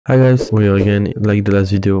Hi guys, we are again, like the last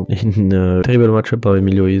video, in a terrible matchup. Our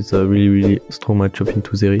Emilio is a really strong matchup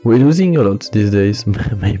into Zeri. We're losing a lot these days,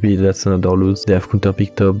 maybe that's another lose. They have counter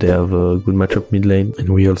picked up, they have a good matchup mid lane, and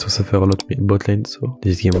we also suffer a lot bot lane, so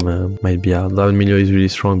this game might be hard. Our Emilio is really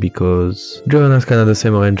strong because Draven has kind of the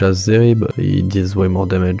same range as Zeri, but he deals way more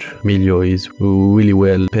damage. Emilio is really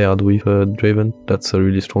well paired with Draven. That's a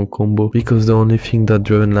really strong combo, because the only thing that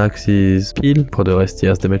Draven lacks is peel. For the rest he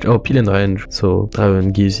has damage. Oh, peel and range, so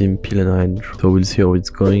Draven gives him peel and range, so we'll see how it's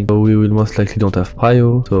going. So we will most likely don't have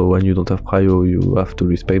prio, so when you don't have prio you have to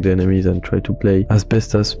respect the enemies and try to play as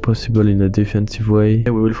best as possible in a defensive way.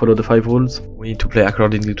 We will follow the 5 rules. We need to play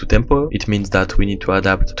accordingly to tempo. It means that we need to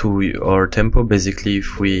adapt to our tempo. Basically,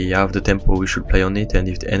 if we have the tempo we should play on it, and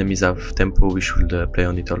if the enemies have tempo we should play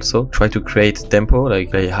on it also. Try to create tempo,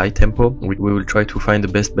 like a high tempo. We will try to find the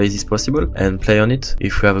best bases possible and play on it.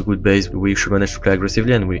 If we have a good base we should manage to play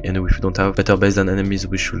aggressively, and if we don't have better base than enemies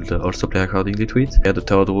we should also play accordingly to it. Yeah, the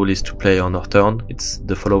third rule is to play on our turn. It's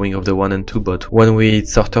the following of the 1 and 2, but when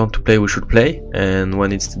it's our turn to play we should play, and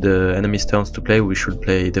when it's the enemy's turns to play we should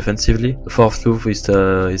play defensively. The fourth rule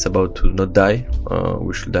is about to not die.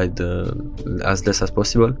 We should die as less as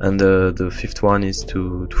possible, and the fifth one is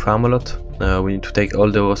to farm a lot. We need to take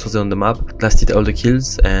all the resources on the map, last hit all the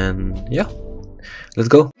kills, and yeah, let's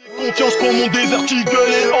go. Confiance pour mon désert qui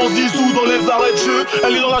gueule en zizou dans les arrêts de jeu.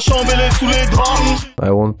 Elle est dans la chambre, elle est sous les draps. I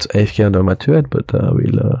won't AFK under my turret, but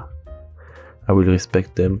I will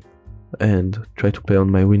respect them and try to play on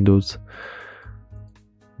my windows.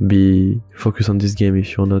 Be focused on this game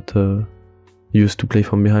if you're not used to play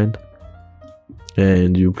from behind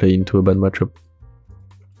and you play into a bad matchup.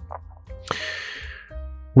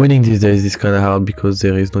 Winning these days is kinda hard because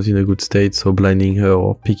there is not in a good state, so blinding her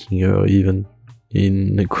or picking her even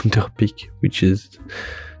in a counter pick, which is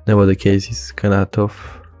never the case, is kinda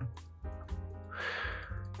tough.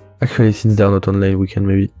 Actually, since they're not on lane, we can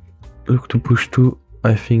maybe look to push too.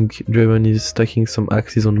 I think Draven is stacking some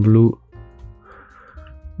axes on blue.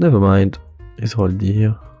 Never mind, he's already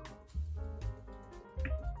here.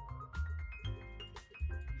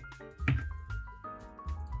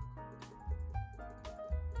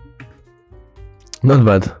 Not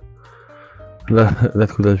bad. That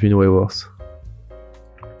could have been way worse.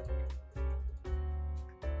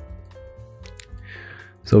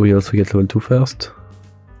 So we also get level 2 first.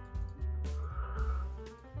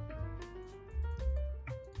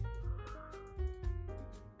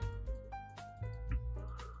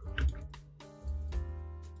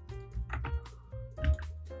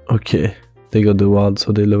 Okay, they got the ward,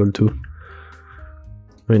 so they level 2.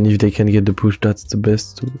 I mean, if they can get the push, that's the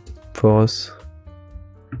best for us.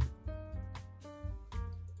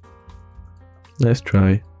 Nice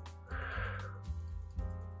try.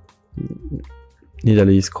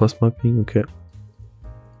 Nidalee is cross-mapping, okay.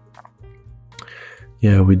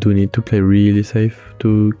 Yeah, we do need to play really safe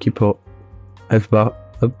to keep our health bar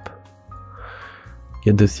up.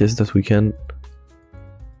 Get the CS that we can.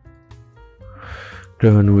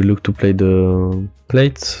 Draven will look to play the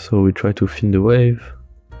plates, so we try to fin the wave.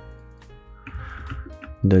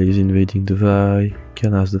 Nidalee is invading the Vi,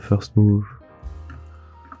 Can has the first move.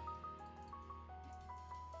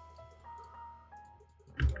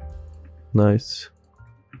 Nice.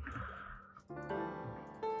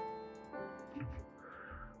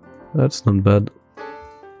 That's not bad.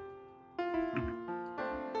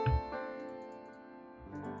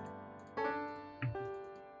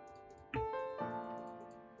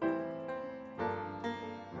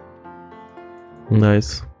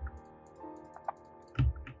 Nice.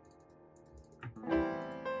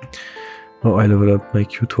 Oh, I leveled up my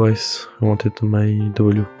Q twice. I wanted my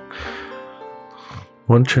W.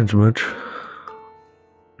 Won't change much.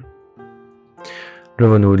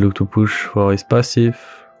 Draven will look to push for his passive.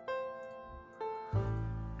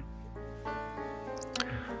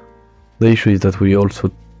 The issue is that we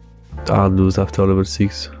also hard lose after level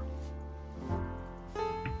 6.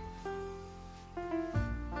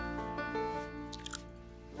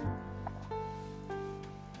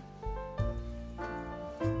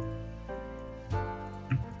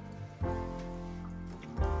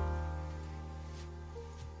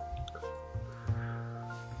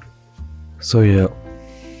 So yeah,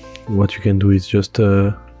 what you can do is just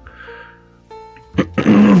play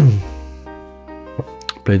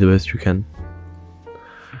the best you can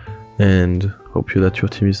and hope that your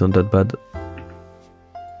team is not that bad.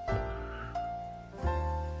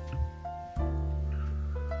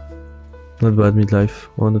 Not bad midlife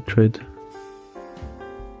on the trade.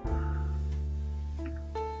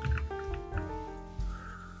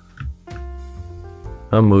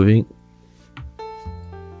 I'm moving.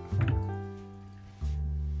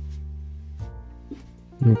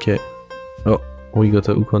 Okay. Oh, we got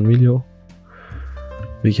a hook on Milio.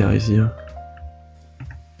 Vicar is here.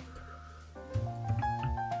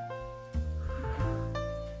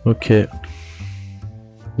 Okay.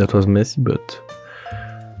 That was messy, but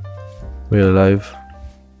we're alive.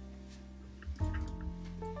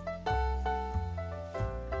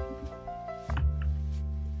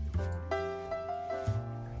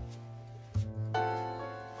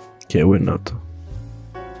 Okay, we're not.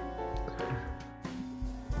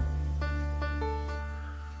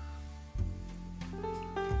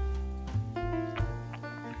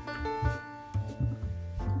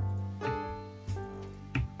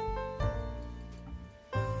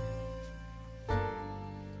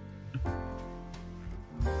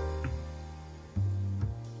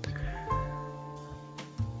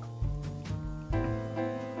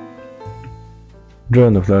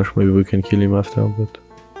 Draven a flash, maybe we can kill him after, but...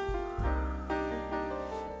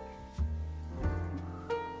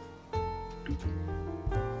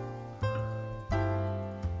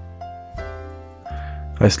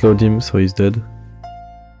 I slowed him, so he's dead.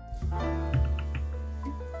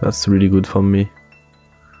 That's really good for me.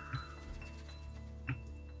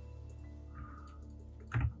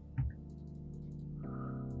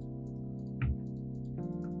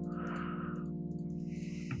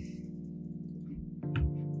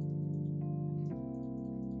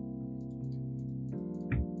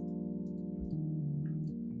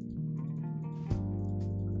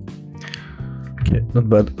 Okay, not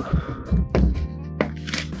bad.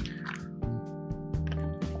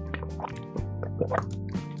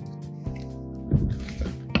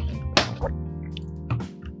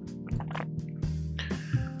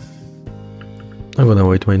 I'm gonna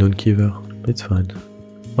wait my noon kiver. It's fine.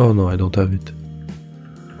 Oh no, I don't have it.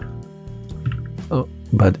 Oh,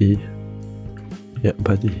 bad E. Yeah,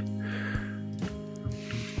 bad E.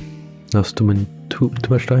 That's too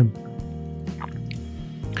much time.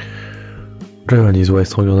 Draven is way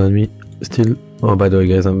stronger than me. Still. Oh, by the way,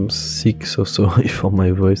 guys, I'm sick, so sorry for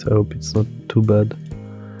my voice. I hope it's not too bad.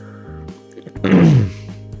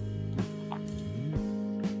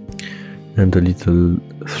 And a little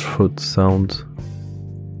throat sound.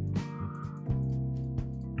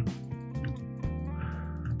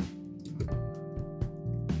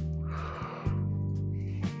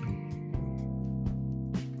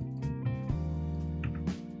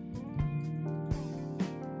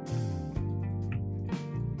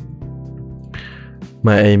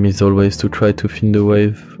 My aim is always to try to fin the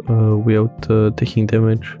wave without taking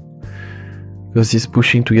damage. Because he's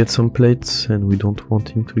pushing to get some plates and we don't want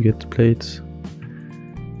him to get plates.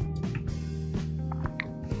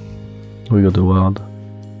 We got the ward.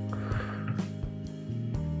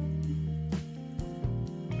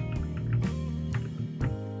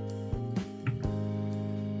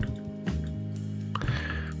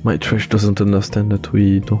 My trash doesn't understand that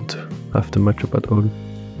we don't have the matchup at all.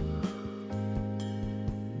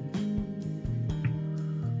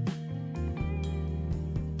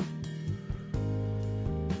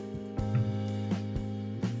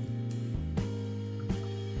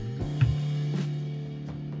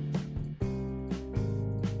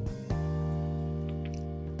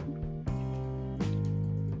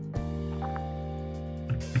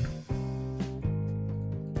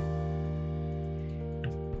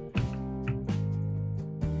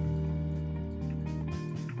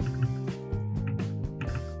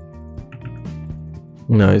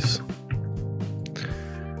 Nice.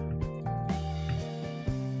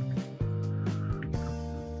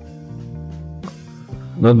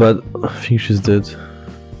 Not bad. I think she's dead.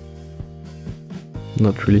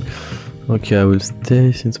 Not really. Okay, I will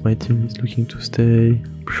stay since my team is looking to stay.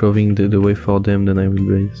 Shoving the way for them, then I will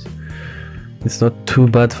base. It's not too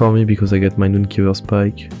bad for me because I get my Noonkeeper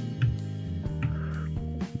spike.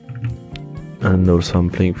 And also I'm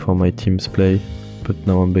playing for my team's play, but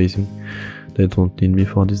now I'm basing. They don't need me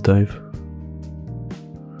for this dive.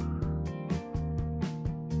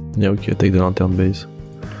 Yeah, okay, take the lantern base.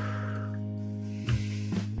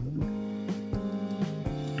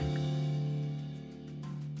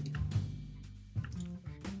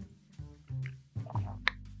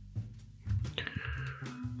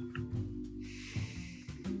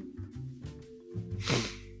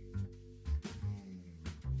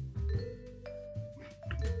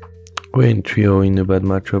 We're in trio in a bad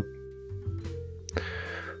matchup.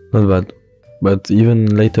 Not bad. But even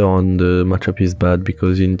later on the matchup is bad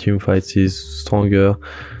because in team fights he's stronger.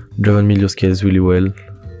 Draven Milio scales really well.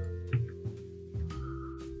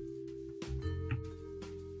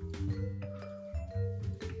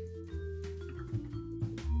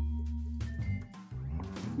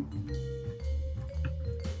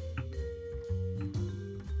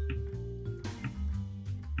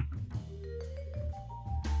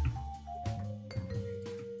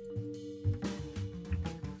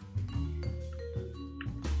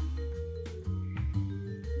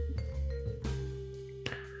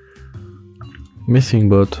 Missing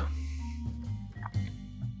bot.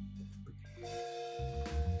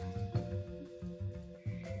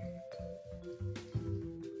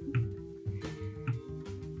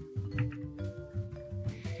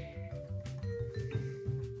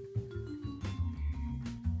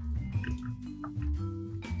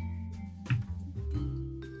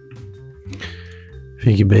 I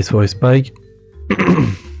think he baits for his spike.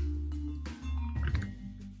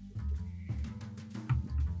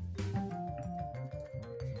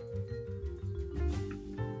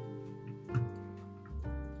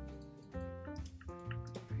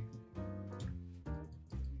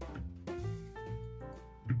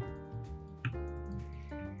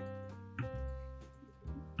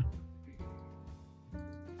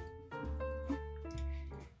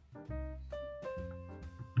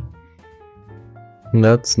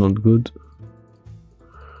 That's not good.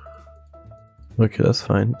 Okay, that's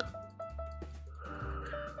fine.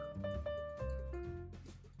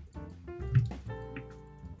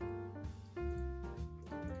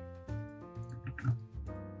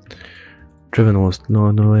 Draven was no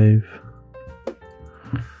on the wave.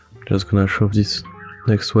 Just gonna shove this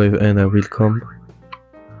next wave and I will come.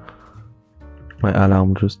 My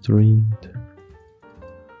alarm just ringed.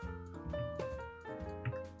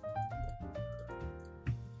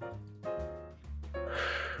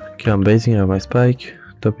 Okay, I'm basing out my spike.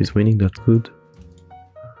 Top is winning, that's good.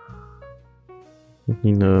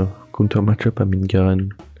 In a counter matchup, I'm in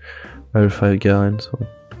Garen. I will fight Garen, so.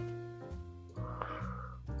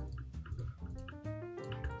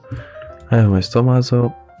 I have my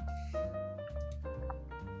Stormrazor.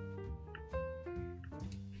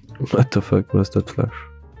 What the fuck was that flash?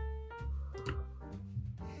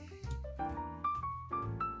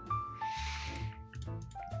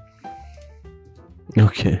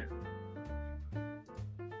 Okay.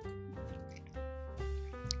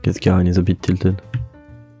 Guess Garen is a bit tilted.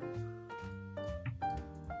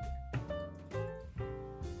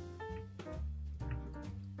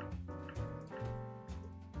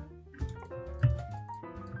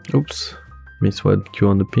 Oops, miss what Q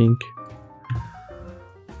on the pink.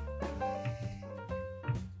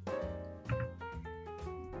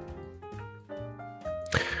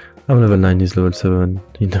 I'm level 9, he's level 7,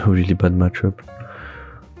 in a really bad matchup.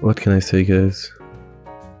 What can I say, guys?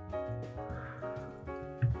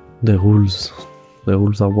 The rules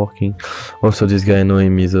are working. Also, this guy, I know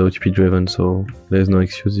him, is OTP Draven, so there's no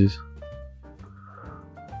excuses.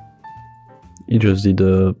 He just did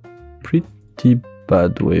a pretty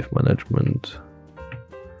bad wave management.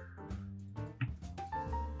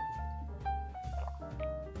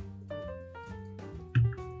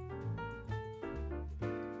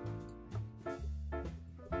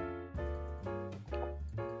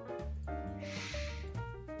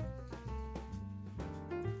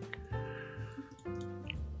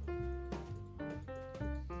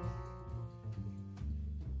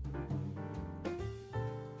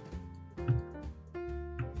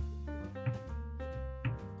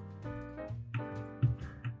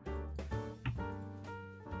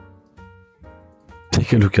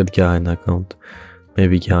 Take a look at Garen account.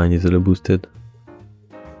 Maybe Garen is a little boosted.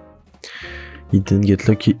 He didn't get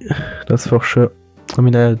lucky, that's for sure. I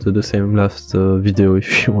mean, I had the same last video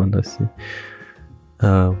if you wanna see.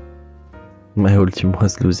 My whole team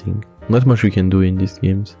was losing. Not much we can do in these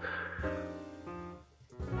games.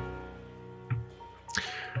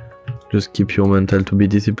 Just keep your mental to be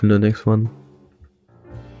disciplined the next one.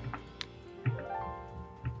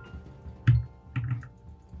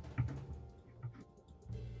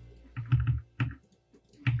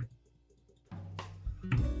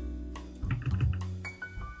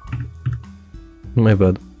 My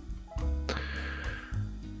bad.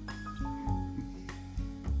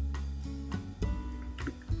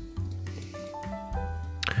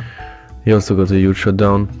 He also got a huge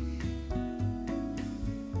shutdown.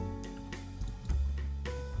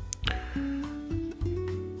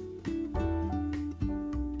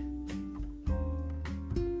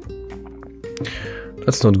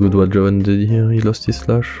 That's not good what Draven did here, he lost his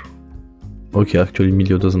slash. Okay, actually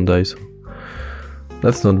Milio doesn't die, so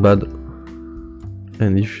that's not bad.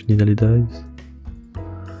 And if Nidalee dies?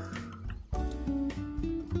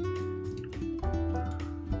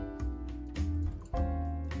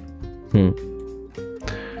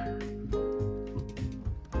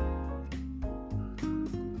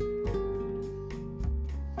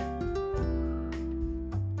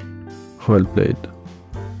 Well played.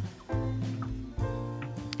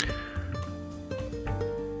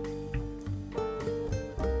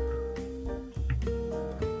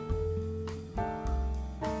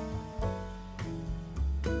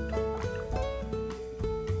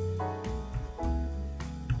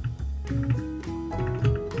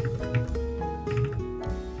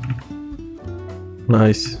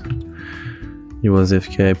 Nice. He was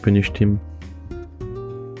FK, I punished him.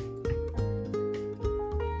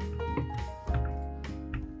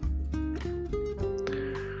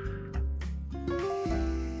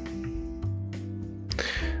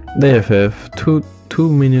 They have 2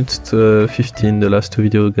 minutes to 15, the last 2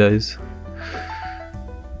 videos, guys.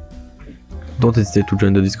 Don't hesitate to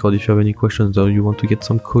join the Discord if you have any questions or you want to get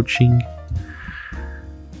some coaching.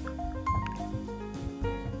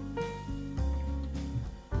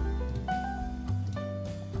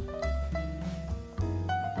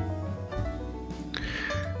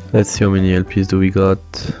 Let's see how many LPs do we got.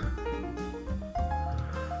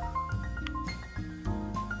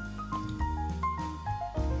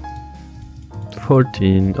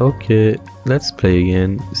 14. Okay, let's play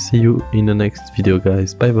again. See you in the next video,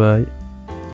 guys. Bye bye.